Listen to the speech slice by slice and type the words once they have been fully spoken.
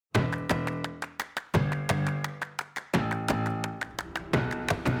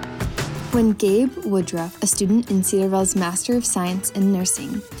When Gabe Woodruff, a student in Cedarville's Master of Science in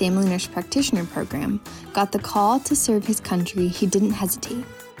Nursing, Family Nurse Practitioner program, got the call to serve his country, he didn't hesitate.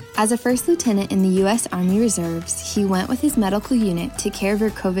 As a first lieutenant in the U.S. Army Reserves, he went with his medical unit to care for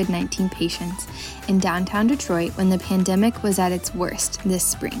COVID-19 patients in downtown Detroit when the pandemic was at its worst this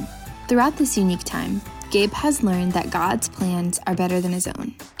spring. Throughout this unique time, Gabe has learned that God's plans are better than his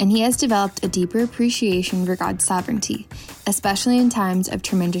own, and he has developed a deeper appreciation for God's sovereignty, especially in times of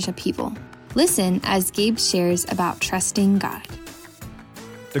tremendous upheaval. Listen as Gabe shares about trusting God.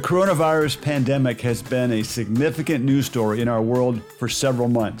 The coronavirus pandemic has been a significant news story in our world for several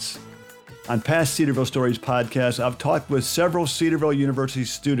months. On past Cedarville Stories podcasts, I've talked with several Cedarville University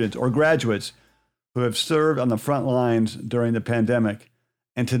students or graduates who have served on the front lines during the pandemic.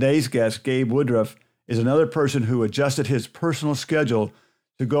 And today's guest, Gabe Woodruff, is another person who adjusted his personal schedule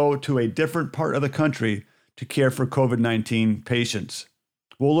to go to a different part of the country to care for COVID-19 patients.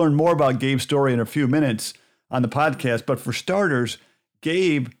 We'll learn more about Gabe's story in a few minutes on the podcast, but for starters,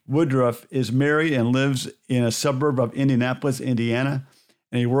 Gabe Woodruff is married and lives in a suburb of Indianapolis, Indiana,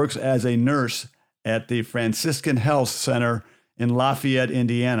 and he works as a nurse at the Franciscan Health Center in Lafayette,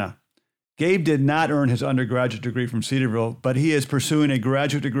 Indiana. Gabe did not earn his undergraduate degree from Cedarville, but he is pursuing a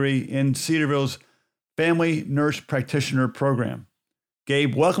graduate degree in Cedarville's Family Nurse Practitioner program.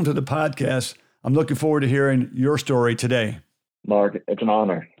 Gabe, welcome to the podcast. I'm looking forward to hearing your story today. Mark, it's an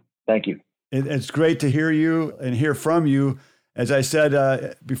honor. Thank you. It's great to hear you and hear from you. As I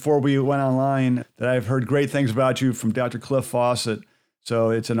said before we went online, that I've heard great things about you from Dr. Cliff Fawcett. So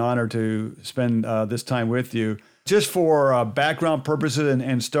it's an honor to spend this time with you. Just for background purposes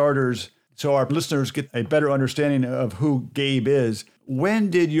and starters, so our listeners get a better understanding of who Gabe is, when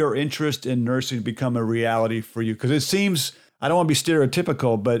did your interest in nursing become a reality for you? Because it seems, I don't want to be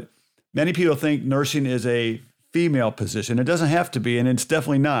stereotypical, but many people think nursing is a female position. It doesn't have to be, and it's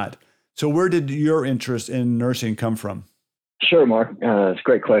definitely not. So where did your interest in nursing come from? Sure, Mark. It's a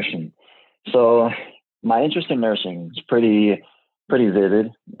great question. So my interest in nursing is pretty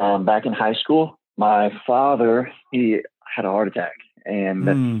vivid. Back in high school, my father, he had a heart attack.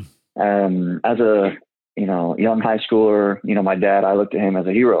 And as a young high schooler, my dad, I looked at him as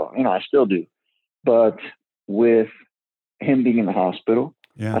a hero. I still do. But with him being in the hospital,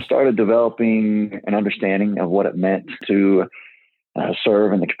 I started developing an understanding of what it meant to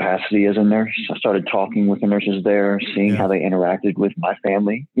serve in the capacity as a nurse. I started talking with the nurses there, seeing how they interacted with my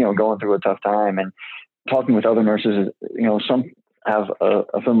family, going through a tough time, and talking with other nurses. Some have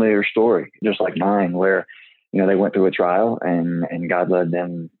a familiar story, just like mine, where they went through a trial and God led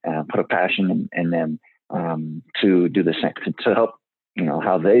them, put a passion in them to do the same, to help,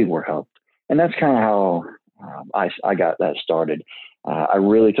 how they were helped. And that's kind of how I got that started. I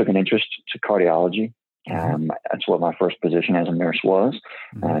really took an interest to cardiology. That's what my first position as a nurse was,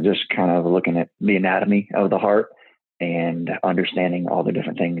 just kind of looking at the anatomy of the heart and understanding all the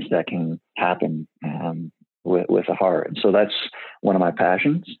different things that can happen with the heart. And so that's one of my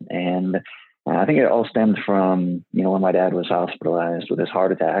passions. And I think it all stemmed from, when my dad was hospitalized with his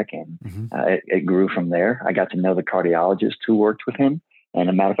heart attack, and it grew from there. I got to know the cardiologist who worked with him. And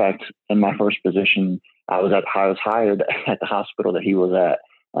as a matter of fact, in my first position, I was hired at the hospital that he was at.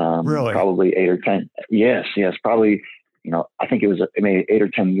 Really? Probably 8 or 10. Yes. Probably, I think it was maybe 8 or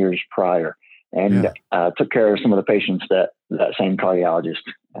 10 years prior, and took care of some of the patients that same cardiologist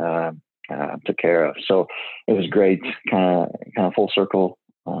took care of. So it was great, kind of full circle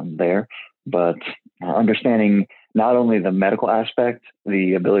there. But understanding not only the medical aspect,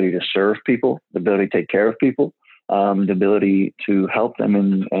 the ability to serve people, the ability to take care of people, the ability to help them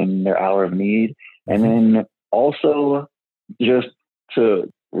in their hour of need, and then also just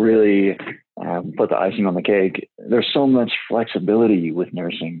to really put the icing on the cake. There's so much flexibility with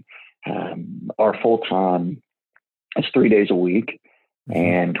nursing. Our full-time, it's 3 days a week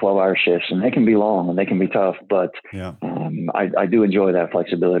and 12-hour shifts, and they can be long and they can be tough, but I do enjoy that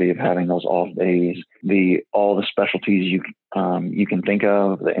flexibility of having those off days, all the specialties you can think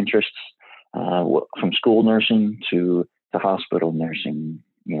of, the interests, from school nursing to hospital nursing,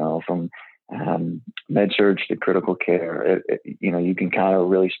 from med surge to critical care. You can kind of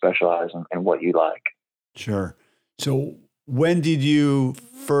really specialize in what you like. Sure. So when did you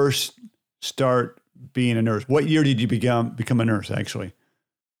first start being a nurse? What year did you become a nurse, actually?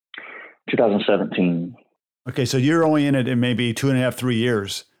 2017. Okay, so you're only in it in maybe 2.5, 3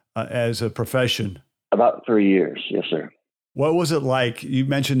 years as a profession. About 3 years, yes, sir. What was it like? You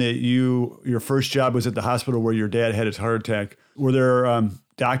mentioned that your first job was at the hospital where your dad had his heart attack. Were there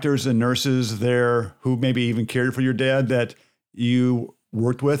doctors and nurses there who maybe even cared for your dad that you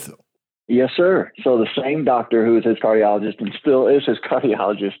worked with? Yes, sir. So the same doctor who was his cardiologist and still is his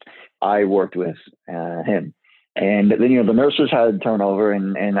cardiologist, I worked with him. And then, the nurses had turnover,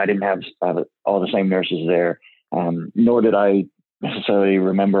 and I didn't have all the same nurses there, nor did I necessarily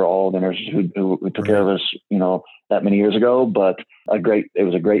remember all the nurses who took care of us, that many years ago. But it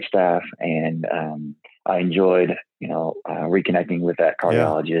was a great staff, and I enjoyed, reconnecting with that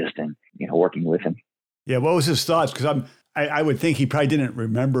cardiologist and working with him. Yeah, what was his thoughts? Because I would think he probably didn't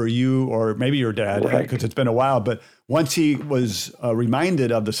remember you, or maybe your dad, because it's been a while. But once he was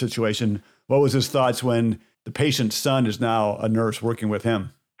reminded of the situation, what was his thoughts when the patient's son is now a nurse working with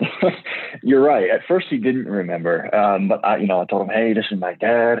him? You're right. At first, he didn't remember, but I told him, "Hey, this is my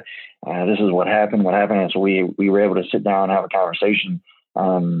dad. This is what happened. And so we were able to sit down and have a conversation.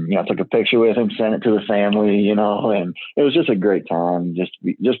 I took a picture with him, sent it to the family, and it was just a great time.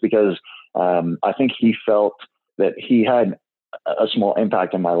 Just because I think he felt that he had a small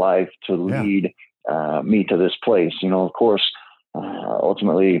impact in my life to lead me to this place. Of course,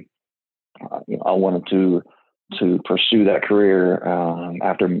 ultimately, I wanted to pursue that career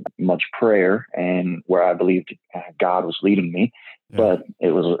after much prayer and where I believed God was leading me. Yeah. But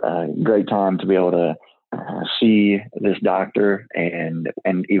it was a great time to be able to see this doctor and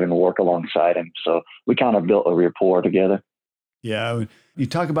even work alongside him. So we kind of built a rapport together. Yeah. You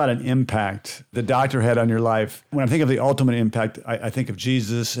talk about an impact the doctor had on your life. When I think of the ultimate impact, I think of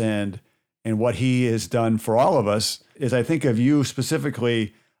Jesus and what he has done for all of us. As I think of you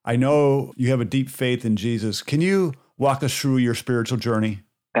specifically, I know you have a deep faith in Jesus. Can you walk us through your spiritual journey?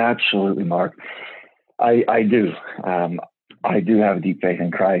 Absolutely, Mark. I do. I do have a deep faith in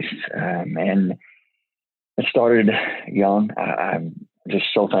Christ. And it started young. I'm just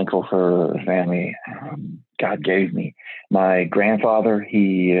so thankful for the family God gave me. My grandfather,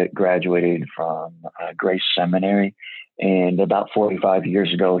 he graduated from Grace Seminary. And about 45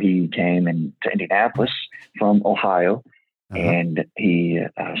 years ago, he came to Indianapolis from Ohio. And he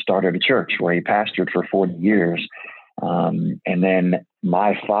started a church where he pastored for 40 years. And then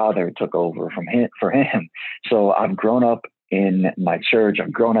my father took over for him. So I've grown up in my church.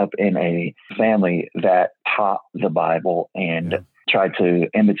 I've grown up in a family that taught the Bible and tried to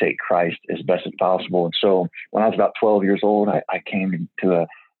imitate Christ as best as possible. And so when I was about 12 years old, I came to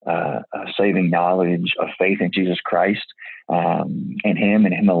a saving knowledge of faith in Jesus Christ and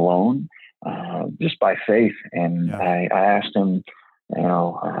him alone. Just by faith. And I asked him,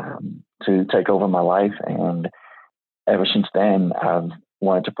 to take over my life. And ever since then, I've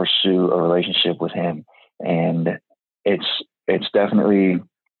wanted to pursue a relationship with him. And it's definitely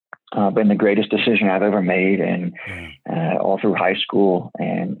been the greatest decision I've ever made. And all through high school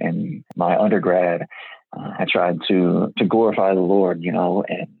and my undergrad, I tried to glorify the Lord,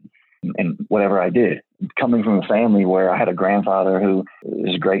 and whatever I did. Coming from a family where I had a grandfather who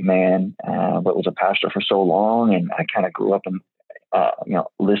was a great man, but was a pastor for so long, and I kind of grew up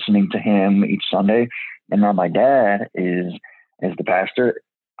listening to him each Sunday. And now my dad is the pastor.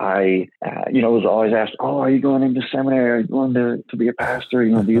 I was always asked, "Oh, are you going into seminary? Are you going to be a pastor?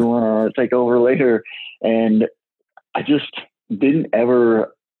 Do you want to take over later?" And I just didn't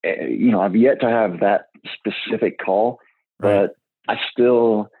ever, I've yet to have that specific call, but I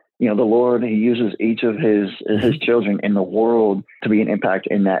still. The Lord, he uses each of his children in the world to be an impact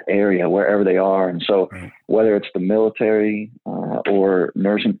in that area, wherever they are. And so whether it's the military or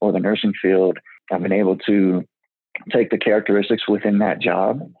nursing or the nursing field, I've been able to take the characteristics within that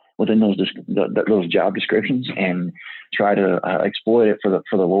job, within those job descriptions, and try to exploit it for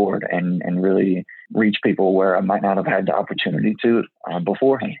the Lord and really reach people where I might not have had the opportunity to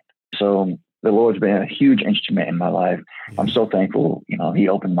beforehand. So the Lord's been a huge instrument in my life. I'm so thankful, he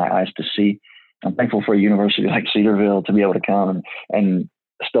opened my eyes to see. I'm thankful for a university like Cedarville to be able to come and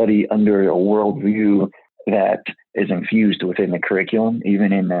study under a worldview that is infused within the curriculum,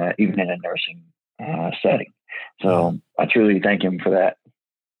 even in a nursing setting. So I truly thank him for that.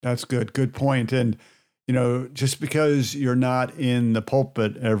 That's good. Good point. And, just because you're not in the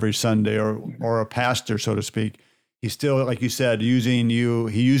pulpit every Sunday or a pastor, so to speak, he's still, like you said, using you.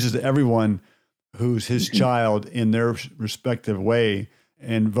 He uses everyone who's his child in their respective way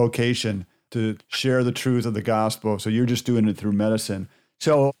and vocation to share the truth of the gospel. So you're just doing it through medicine.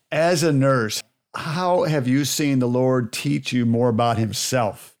 So as a nurse, how have you seen the Lord teach you more about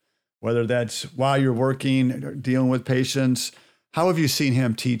himself? Whether that's while you're working, dealing with patients, how have you seen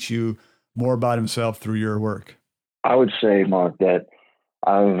him teach you more about himself through your work? I would say, Mark, that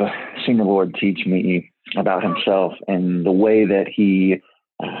I've seen the Lord teach me about himself and the way that he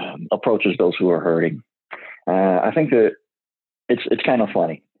approaches those who are hurting. I think that it's kind of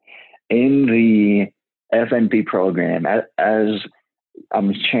funny. In the FNP program, as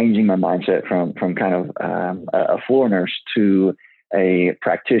I'm changing my mindset from kind of a floor nurse to a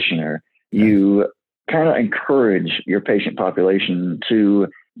practitioner, you kind of encourage your patient population to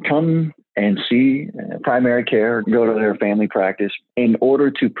come and see primary care, go to their family practice in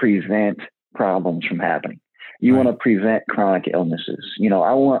order to prevent problems from happening. You want to prevent chronic illnesses.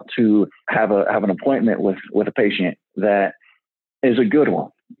 I want to have an appointment with a patient that is a good one,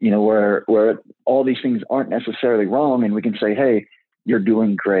 where all these things aren't necessarily wrong. And we can say, hey, you're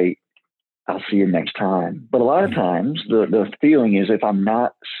doing great. I'll see you next time. But a lot of times the feeling is if I'm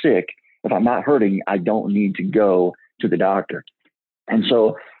not sick, if I'm not hurting, I don't need to go to the doctor. And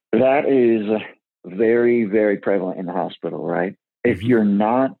so that is very, very prevalent in the hospital, right? If you're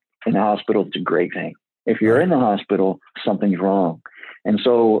not in the hospital, it's a great thing. If you're in the hospital, something's wrong. And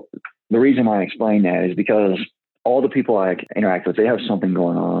so the reason I explain that is because all the people I interact with, they have something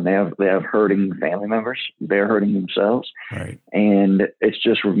going on. They have hurting family members. They're hurting themselves. Right. And it's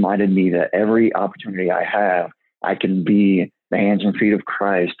just reminded me that every opportunity I have, I can be the hands and feet of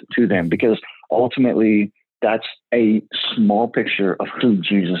Christ to them, because ultimately that's a small picture of who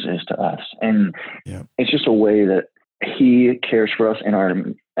Jesus is to us. And it's just a way that he cares for us in our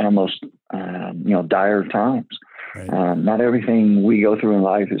most dire times. Right. Not everything we go through in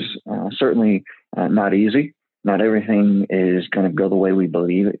life is certainly not easy. Not everything is going to go the way we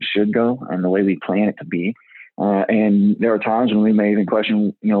believe it should go and the way we plan it to be. And there are times when we may even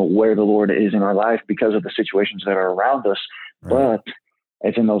question, where the Lord is in our life because of the situations that are around us. Right. But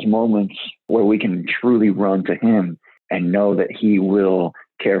it's in those moments where we can truly run to him and know that he will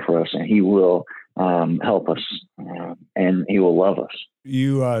care for us and he will help us and he will love us.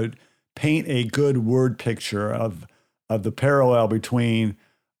 You paint a good word picture of the parallel between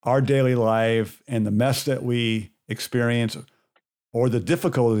our daily life and the mess that we experience or the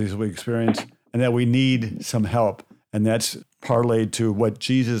difficulties we experience, and that we need some help. And that's parlayed to what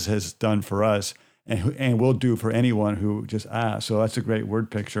Jesus has done for us and will do for anyone who just asks. So that's a great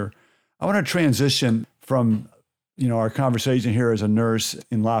word picture. I want to transition from, our conversation here as a nurse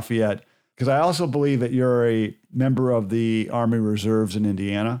in Lafayette, because I also believe that you're a member of the Army Reserves in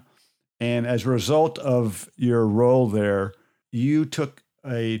Indiana. And as a result of your role there, you took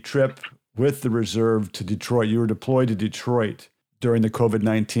a trip with the reserve to Detroit. You were deployed to Detroit during the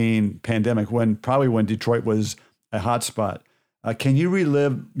COVID-19 pandemic, when Detroit was a hotspot. Can you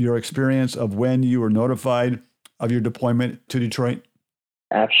relive your experience of when you were notified of your deployment to Detroit?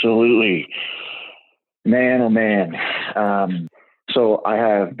 Absolutely. Man, oh man. So I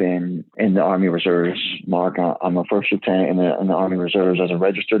have been in the Army Reserves, Mark. I'm a first lieutenant in the Army Reserves as a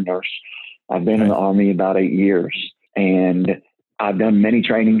registered nurse. I've been in the Army about 8 years, and I've done many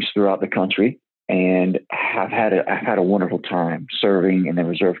trainings throughout the country, and I've had a wonderful time serving in the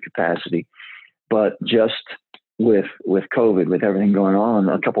reserve capacity. But just with COVID, with everything going on,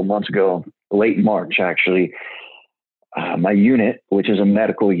 a couple months ago, late March actually, my unit, which is a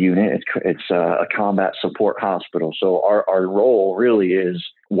medical unit, it's a combat support hospital. So our role really is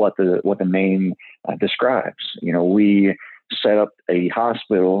what the name describes. We set up a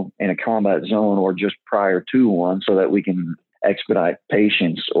hospital in a combat zone or just prior to one, so that we can expedite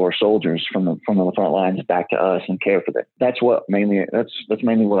patients or soldiers from the front lines back to us and care for them. That's mainly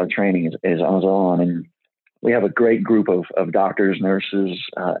what our training is on. And we have a great group of doctors, nurses,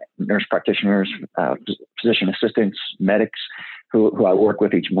 nurse practitioners, physician assistants, medics who I work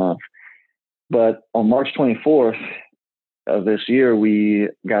with each month. But on March 24th of this year, we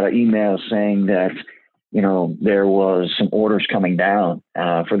got an email saying that, there was some orders coming down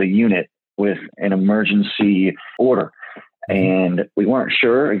for the unit with an emergency order. And we weren't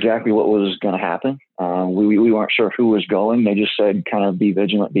sure exactly what was going to happen. We weren't sure who was going. They just said, kind of be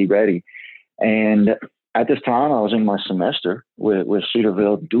vigilant, be ready. And at this time, I was in my semester with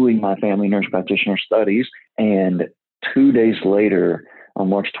Cedarville doing my family nurse practitioner studies. And 2 days later, on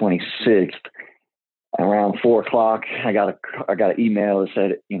March 26th, around 4:00, I got an email that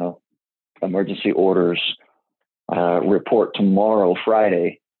said, emergency orders, report tomorrow,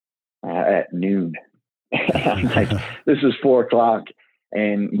 Friday, at noon. I'm like, this is 4:00.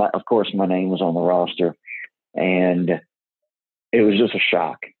 And of course, my name was on the roster. And it was just a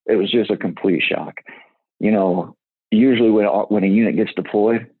shock. It was just a complete shock. Usually when a unit gets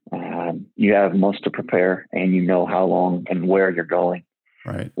deployed, you have months to prepare and you know how long and where you're going.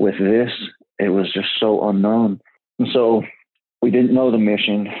 Right. With this, it was just so unknown. And so we didn't know the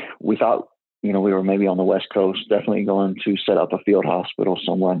mission. We thought, we were maybe on the West Coast, definitely going to set up a field hospital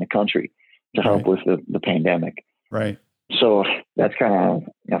somewhere in the country to help with the pandemic. Right. So that's kind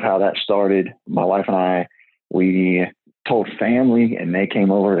of how that started. My wife and I, we told family and they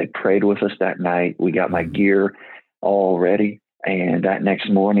came over, they prayed with us that night. We got my gear all ready. And that next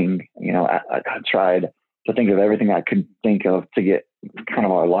morning, I tried to think of everything I could think of to get kind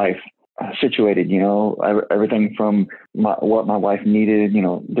of our life situated, everything from what my wife needed,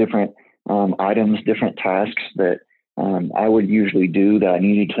 different items, different tasks that I would usually do that I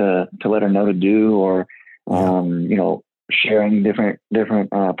needed to let her know to do, or, sharing different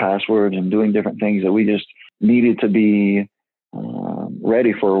passwords and doing different things that we just needed to be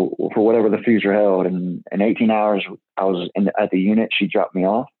ready for whatever the future held. And in 18 hours, I was at the unit. She dropped me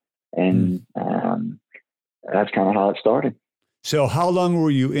off, and that's kind of how it started. So how long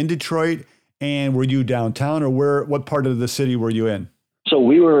were you in Detroit, and were you downtown, or what part of the city were you in? So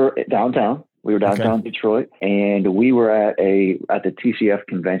we were downtown. We were downtown Detroit, and we were at the TCF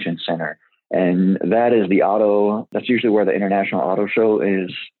Convention Center. And that is that's usually where the International Auto Show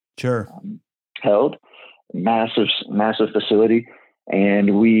is held. Massive facility. And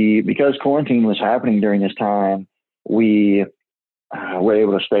because quarantine was happening during this time, we were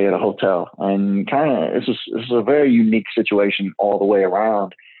able to stay at a hotel. And this is a very unique situation all the way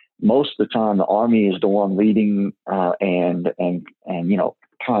around. Most of the time, the Army is the one leading and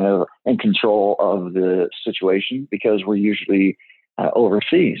kind of in control of the situation, because we're usually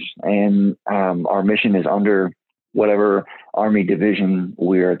overseas, and our mission is under whatever Army division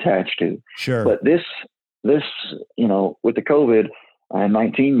we're attached to. Sure. But this with the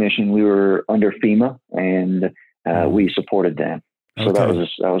COVID-19 mission, we were under FEMA, and we supported them. So that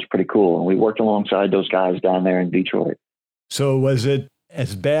was pretty cool, and we worked alongside those guys down there in Detroit. So was it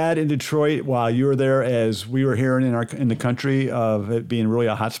as bad in Detroit while you were there as we were hearing in the country of it being really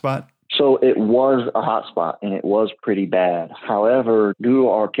a hot spot? So it was a hot spot, and it was pretty bad. However, due to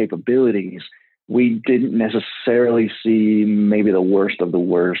our capabilities, we didn't necessarily see maybe the worst of the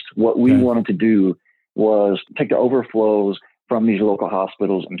worst. What we wanted to do was take the overflows from these local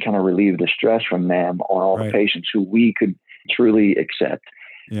hospitals and kind of relieve the stress from them on all the patients who we could truly accept.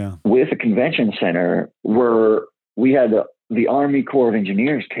 Yeah. With the convention center, where we had the Army Corps of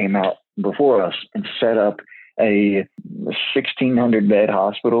Engineers came out before us and set up a 1,600 bed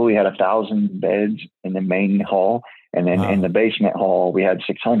hospital. We had 1,000 beds in the main hall, and then in the basement hall we had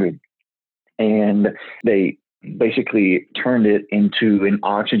 600. And they basically turned it into an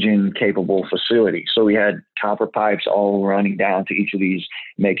oxygen capable facility. So we had copper pipes all running down to each of these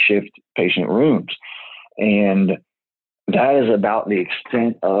makeshift patient rooms. And that is about the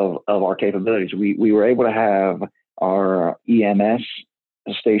extent of our capabilities. We were able to have our EMS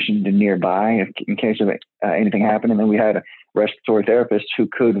stationed nearby in case of anything happened, and then we had respiratory therapists who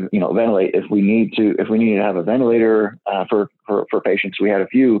could ventilate if we needed to have a ventilator for patients. We had a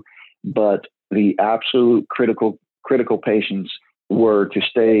few, but the absolute critical patients were to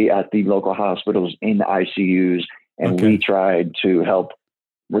stay at the local hospitals in the ICUs, and we tried to help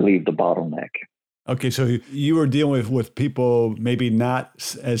relieve the bottleneck. Okay, so you were dealing with people maybe not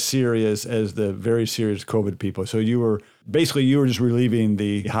as serious as the very serious COVID people. So you were just relieving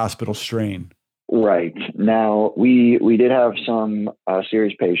the hospital strain. Right. Now, we did have some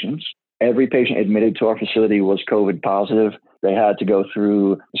serious patients. Every patient admitted to our facility was COVID positive. They had to go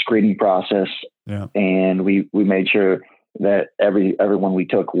through the screening process, and we made sure that everyone we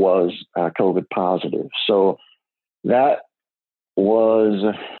took was COVID positive. So that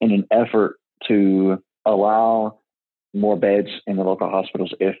was in an effort to allow more beds in the local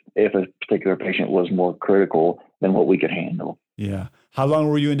hospitals if a particular patient was more critical than what we could handle. Yeah. How long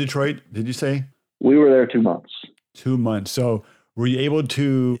were you in Detroit, did you say? We were there 2 months. 2 months. So were you able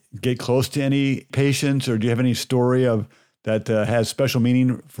to get close to any patients, or do you have any story of that has special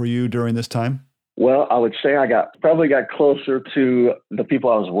meaning for you during this time? Well, I would say I probably got closer to the people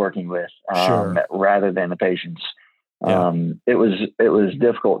I was working with rather than the patients. Yeah. It was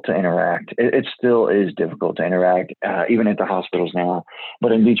difficult to interact. It still is difficult to interact, even at the hospitals now.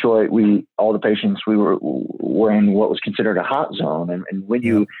 But in Detroit, all the patients we were in what was considered a hot zone, and when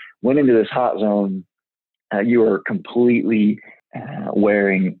you went into this hot zone, you were completely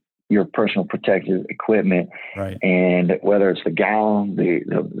wearing your personal protective equipment, right? And whether it's the gown,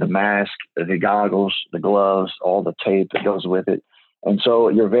 the mask, the goggles, the gloves, all the tape that goes with it, and so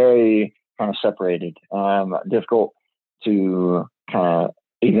you're very kind of separated. Difficult to kind of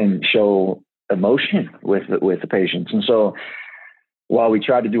even show emotion with the patients. And so while we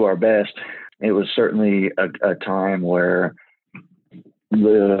tried to do our best, it was certainly a time where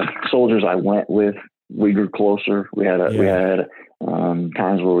the soldiers I went with, we grew closer. We had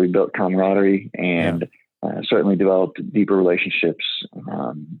times where we built camaraderie and certainly developed deeper relationships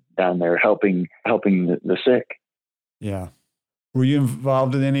down there, helping the sick. Yeah. Were you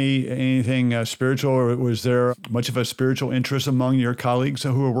involved in anything spiritual, or was there much of a spiritual interest among your colleagues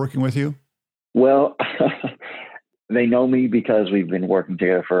who were working with you? Well, they know me because we've been working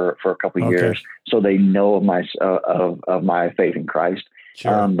together for a couple of Okay. years. So they know of my faith in Christ.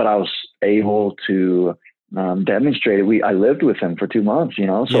 Sure. But I was able to demonstrate it. I lived with him for 2 months,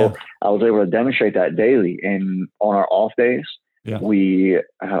 so Yeah. I was able to demonstrate that daily. And on our off days, Yeah.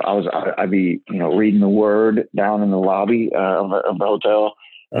 I'd be, reading the word down in the lobby of the hotel,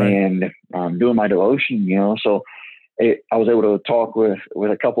 Right. and doing my devotion, So I was able to talk with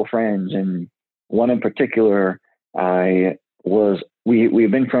a couple friends, and one in particular,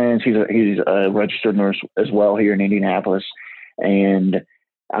 we've been friends. He's a registered nurse as well here in Indianapolis, and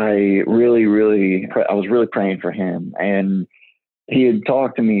I was really praying for him, and he had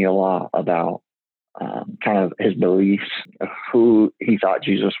talked to me a lot about kind of his beliefs, who he thought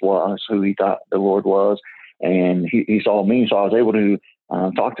Jesus was, who he thought the Lord was, and he saw me, so I was able to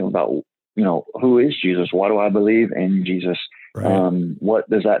talk to him about, who is Jesus? Why do I believe in Jesus? Right. What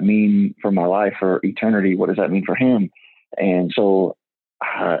does that mean for my life, for eternity? What does that mean for him? And so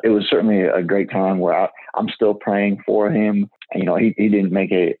it was certainly a great time where I'm still praying for him. He didn't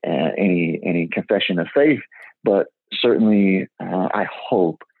make any confession of faith, but certainly I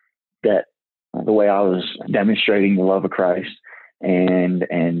hope that the way I was demonstrating the love of Christ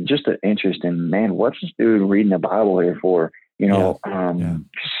and just an interest in, man, what's this dude reading the Bible here for? Yeah.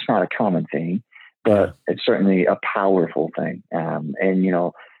 It's not a common thing, but it's certainly a powerful thing. And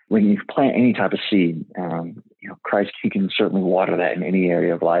when you plant any type of seed, Christ, he can certainly water that in any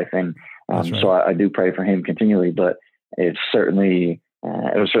area of life. And That's right. so I do pray for him continually, but it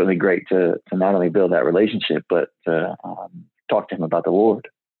was certainly great to not only build that relationship, but to talk to him about the Lord.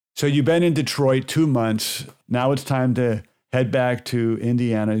 So you've been in Detroit 2 months. Now it's time to head back to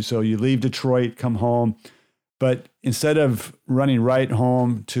Indiana. So you leave Detroit, come home. But instead of running right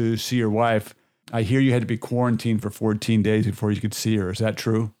home to see your wife, I hear you had to be quarantined for 14 days before you could see her. Is that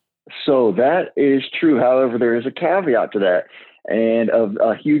true? So that is true. However, there is a caveat to that, and of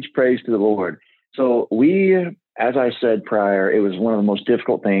a huge praise to the Lord. So as I said prior, it was one of the most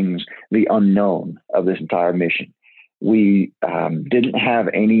difficult things, the unknown of this entire mission. We didn't have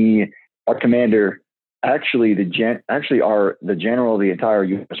our commander, actually the general of the entire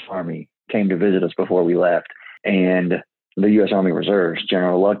U.S. Army came to visit us before we left, and the U.S. Army Reserves,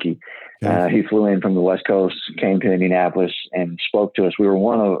 General Lucky, he flew in from the West Coast, came to Indianapolis, and spoke to us. We were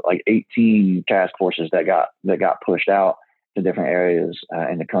one of 18 task forces that got pushed out to different areas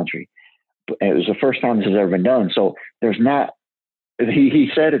in the country. It was the first time this has ever been done. So there's not. He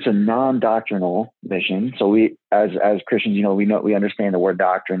said it's a non-doctrinal mission. So we, as Christians, we understand the word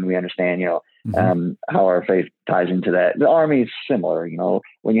doctrine. We understand, how our faith ties into that. The Army is similar.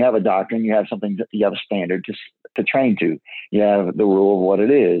 When you have a doctrine, you have something, you have a standard to train to. You have the rule of what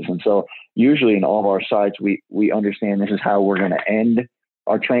it is. And so usually in all of our sites, we understand this is how we're going to end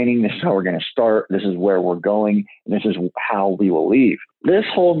our training. This is how we're going to start. This is where we're going. And this is how we will leave. This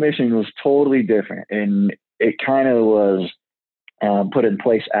whole mission was totally different. And it kind of was put in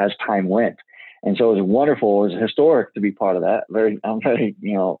place as time went. And so it was wonderful. It was historic to be part of that. I'm very,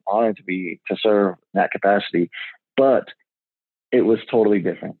 honored to serve in that capacity, but it was totally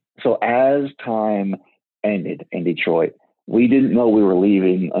different. So as time ended in Detroit, we didn't know we were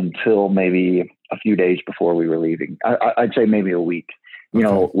leaving until maybe a few days before we were leaving. I'd say maybe a week.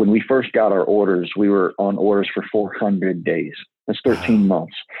 When we first got our orders, we were on orders for 400 days. That's 13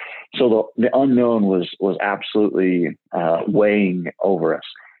 months. So the unknown was absolutely weighing over us.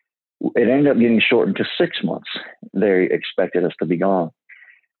 It ended up getting shortened to 6 months. They expected us to be gone.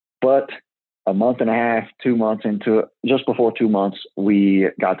 But a month and a half, 2 months into it, just before 2 months, we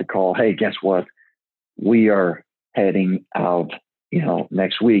got the call, hey, guess what? We are heading out,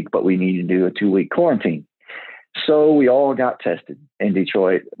 next week, but we need to do a 2-week quarantine. So we all got tested in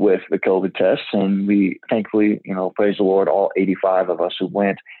Detroit with the COVID tests, and we thankfully, praise the Lord, all 85 of us who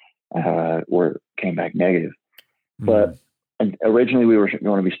went came back negative. But originally we were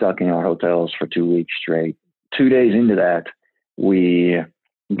going to be stuck in our hotels for 2 weeks straight. 2 days into that, we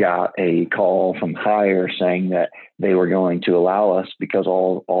got a call from Higher saying that they were going to allow us, because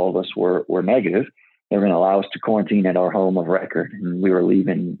all of us were negative, they were going to allow us to quarantine at our home of record. And we were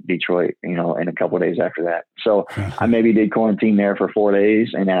leaving Detroit, in a couple of days after that. So I maybe did quarantine there for 4 days,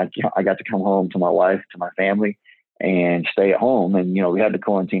 and then I got to come home to my wife, to my family, and stay at home. And, we had to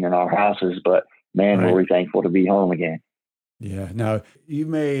quarantine in our houses, but man, were we thankful to be home again. Yeah. Now, you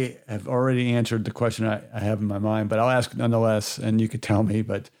may have already answered the question I have in my mind, but I'll ask nonetheless, and you could tell me.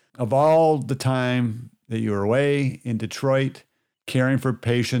 But of all the time that you were away in Detroit, caring for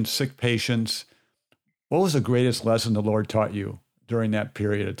patients, sick patients, what was the greatest lesson the Lord taught you during that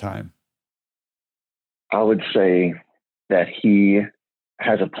period of time? I would say that He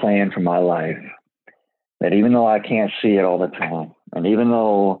has a plan for my life that even though I can't see it all the time, and even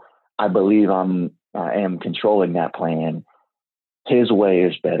though I believe I am controlling that plan, his way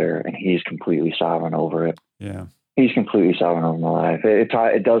is better, and he's completely sovereign over it. Yeah. He's completely sovereign over my life.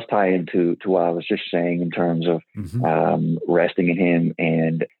 It does tie into what I was just saying in terms of resting in him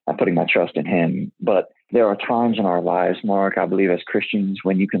and putting my trust in him. But there are times in our lives, Mark, I believe as Christians,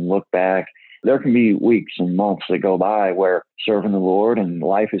 when you can look back, there can be weeks and months that go by where serving the Lord and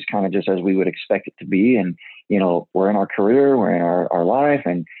life is kind of just as we would expect it to be. And, we're in our career, we're in our life,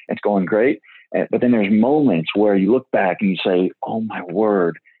 and it's going great. But then there's moments where you look back and you say, oh my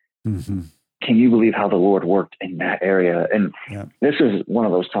word, can you believe how the Lord worked in that area? And this is one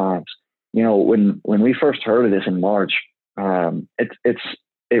of those times, when we first heard of this in March, it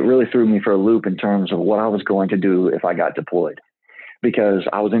really threw me for a loop in terms of what I was going to do if I got deployed, because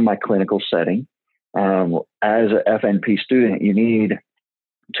I was in my clinical setting. As an FNP student, you need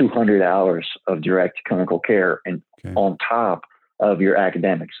 200 hours of direct clinical care and on top of your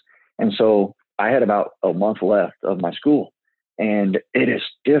academics. And so I had about a month left of my school, and it is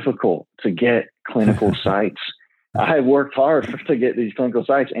difficult to get clinical sites. I worked hard to get these clinical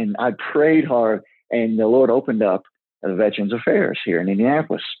sites, and I prayed hard, and the Lord opened up the Veterans Affairs here in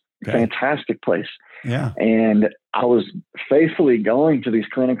Indianapolis. Fantastic place. Yeah. And I was faithfully going to these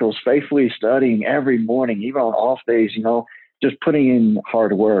clinicals, faithfully studying every morning, even on off days, just putting in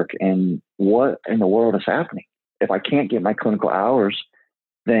hard work. And what in the world is happening? If I can't get my clinical hours,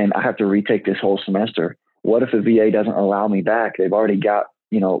 then I have to retake this whole semester. What if the VA doesn't allow me back? They've already got,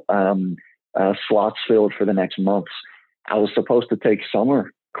 slots filled for the next months. I was supposed to take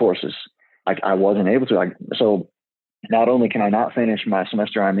summer courses. I wasn't able to. So not only can I not finish my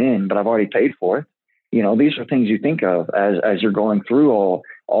semester I'm in, but I've already paid for it. These are things you think of as you're going through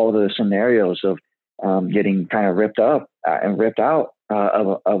all the scenarios of getting kind of ripped up and ripped out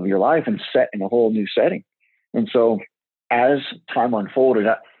of your life and set in a whole new setting. And so as time unfolded,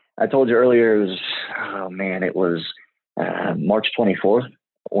 I told you earlier, it was March 24th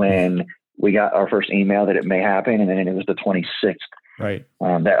when we got our first email that it may happen. And then it was the 26th right.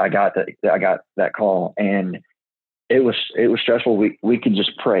 That I got that call, and it was stressful. We could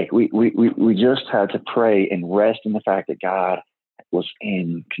just pray. We just had to pray and rest in the fact that God was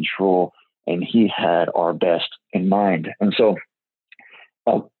in control and he had our best in mind. And so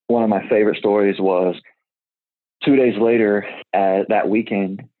one of my favorite stories was 2 days later, that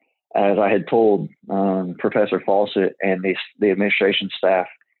weekend, as I had told Professor Fawcett and the administration staff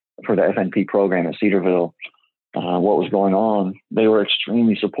for the FNP program at Cedarville what was going on, they were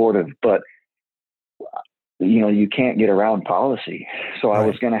extremely supportive. But you can't get around policy. So I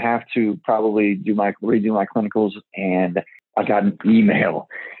was going to have to probably redo my clinicals, and I got an email,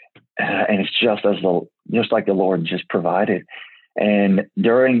 and it's just like the Lord just provided. And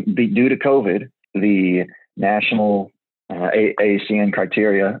due to COVID, the National AACN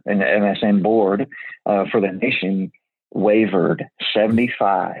criteria and the MSN board for the nation wavered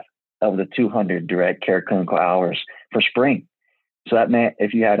 75 of the 200 direct care clinical hours for spring. So that meant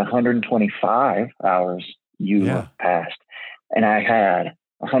if you had 125 hours, you passed. And I had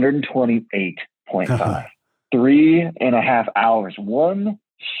 128.5, 3.5 hours, one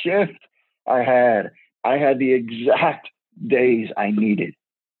shift. I had the exact days I needed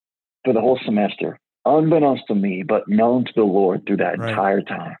for the whole semester, unbeknownst to me, but known to the Lord through that entire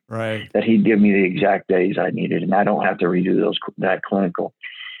time, that he'd give me the exact days I needed, and I don't have to redo that clinical.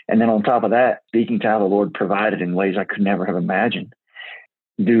 And then on top of that, speaking to how the Lord provided in ways I could never have imagined.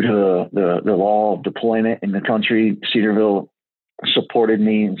 Due to the law of deployment in the country, Cedarville supported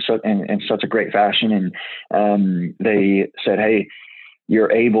me in such a great fashion. And they said, hey,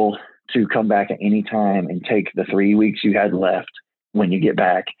 you're able to come back at any time and take the 3 weeks you had left. When you get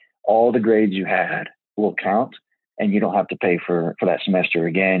back, all the grades you had will count, and you don't have to pay for that semester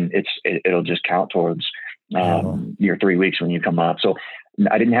again. It'll just count towards your 3 weeks when you come up. So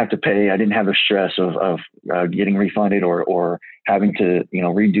I didn't have to pay. I didn't have the stress of getting refunded or having to,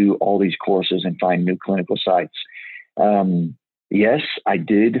 redo all these courses and find new clinical sites. Yes, I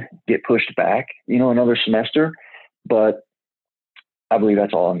did get pushed back, another semester, but I believe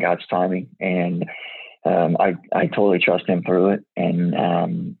that's all in God's timing. And I totally trust him through it. And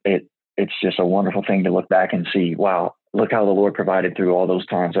it's just a wonderful thing to look back and see, wow, look how the Lord provided through all those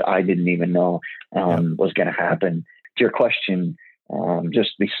times that I didn't even know was going to happen. To your question,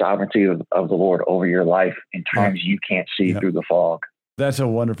 just the sovereignty of the Lord over your life in times you can't see through the fog. That's a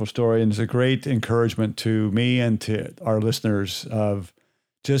wonderful story, and it's a great encouragement to me and to our listeners of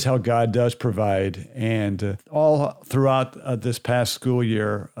just how God does provide. And all throughout this past school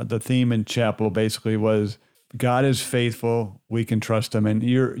year, the theme in chapel basically was God is faithful. We can trust him. And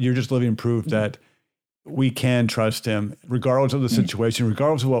you're just living proof that we can trust him regardless of the situation,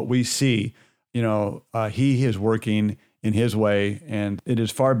 regardless of what we see. He is working in his way, and it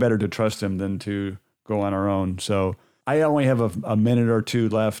is far better to trust him than to go on our own. So I only have a minute or two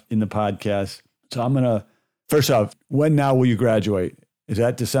left in the podcast. So I'm going to, first off, when now will you graduate? Is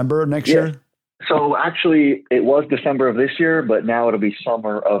that December of next year? So actually it was December of this year, but now it'll be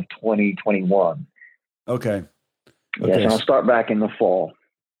summer of 2021. Okay. Yes, and I'll start back in the fall.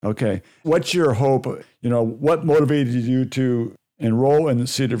 Okay. What's your hope? What motivated you to enroll in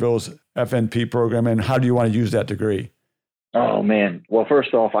Cedarville's FNP program, and how do you want to use that degree? Oh, man. Well,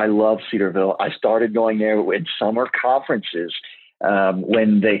 first off, I love Cedarville. I started going there in summer conferences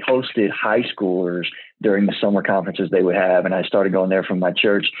when they hosted high schoolers during the summer conferences they would have. And I started going there from my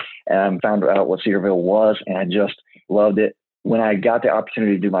church and found out what Cedarville was, and I just loved it. When I got the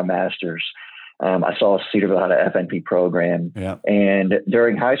opportunity to do my master's, I saw Cedarville had an FNP program. Yeah. And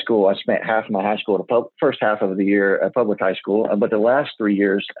during high school, I spent half of my high school, first half of the year at public high school, but the last 3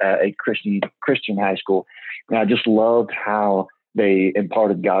 years at a Christian high school. And I just loved how they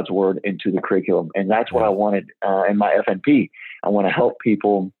imparted God's word into the curriculum. And that's what I wanted in my FNP. I want to help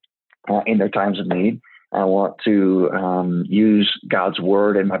people in their times of need. I want to use God's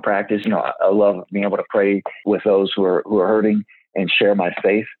word in my practice. I love being able to pray with those who are hurting and share my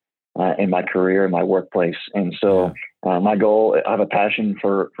faith in my career, in my workplace. And so my goal, I have a passion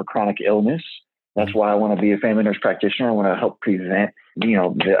for chronic illness. That's why I want to be a family nurse practitioner. I want to help prevent,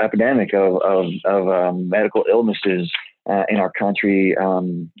 the epidemic of medical illnesses in our country,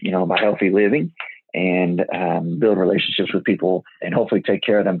 by healthy living, and build relationships with people and hopefully take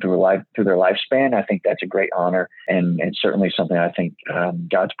care of them through their lifespan. I think that's a great honor and certainly something I think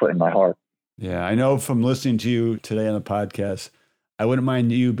God's put in my heart. Yeah, I know from listening to you today on the podcast, I wouldn't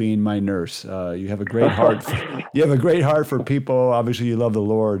mind you being my nurse. You have a great heart. You have a great heart for people. Obviously, you love the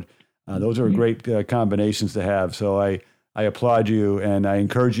Lord. Those are great combinations to have. So I applaud you, and I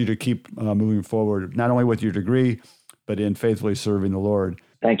encourage you to keep moving forward, not only with your degree, but in faithfully serving the Lord.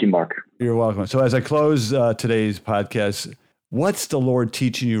 Thank you, Mark. You're welcome. So as I close today's podcast, what's the Lord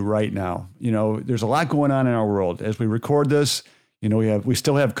teaching you right now? There's a lot going on in our world. As we record this, we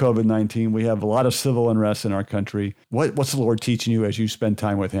still have COVID-19. We have a lot of civil unrest in our country. What's the Lord teaching you as you spend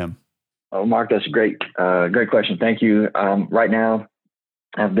time with him? Oh, Mark, that's a great question. Thank you. Right now,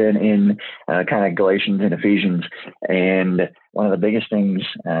 I've been in kind of Galatians and Ephesians, and one of the biggest things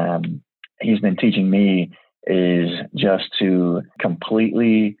he's been teaching me is just to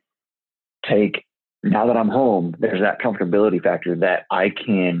completely take, now that I'm home, there's that comfortability factor that I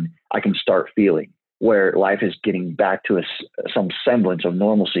can start feeling, where life is getting back to some semblance of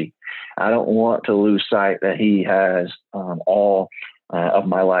normalcy. I don't want to lose sight that he has all of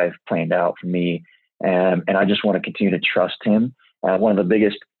my life planned out for me. And I just want to continue to trust him. One of the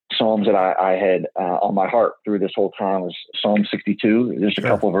biggest Psalms that I had on my heart through this whole time was Psalm 62. There's a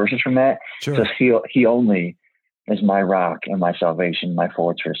couple of verses from that. Sure. It says, he only is my rock and my salvation, my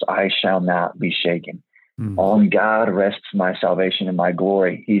fortress. I shall not be shaken. On God rests my salvation and my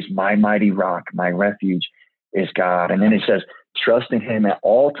glory. He's my mighty rock. My refuge is God. And then it says, trust in him at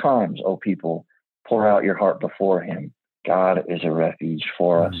all times, O people. Pour out your heart before him. God is a refuge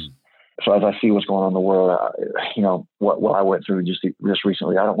for us. So as I see what's going on in the world, what I went through just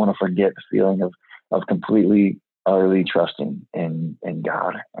recently, I don't want to forget the feeling of completely, utterly trusting in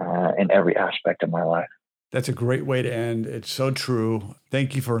God in every aspect of my life. That's a great way to end. It's so true.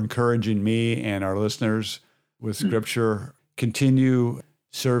 Thank you for encouraging me and our listeners with Scripture. Continue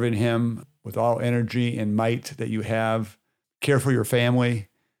serving him with all energy and might that you have. Care for your family.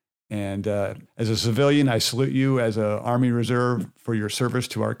 And as a civilian, I salute you as an Army Reserve for your service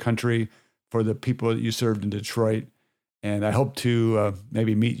to our country, for the people that you served in Detroit. And I hope to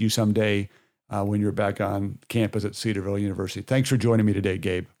maybe meet you someday when you're back on campus at Cedarville University. Thanks for joining me today,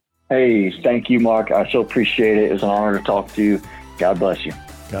 Gabe. Hey, thank you, Mark. I so appreciate it. It was an honor to talk to you. God bless you.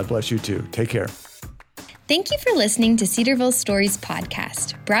 God bless you too. Take care. Thank you for listening to Cedarville Stories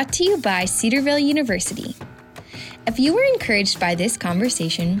podcast, brought to you by Cedarville University. If you were encouraged by this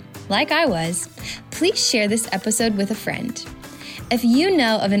conversation, like I was, please share this episode with a friend. If you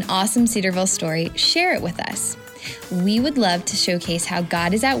know of an awesome Cedarville story, share it with us. We would love to showcase how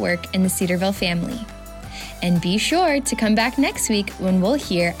God is at work in the Cedarville family. And be sure to come back next week when we'll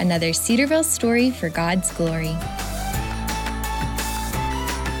hear another Cedarville story for God's glory.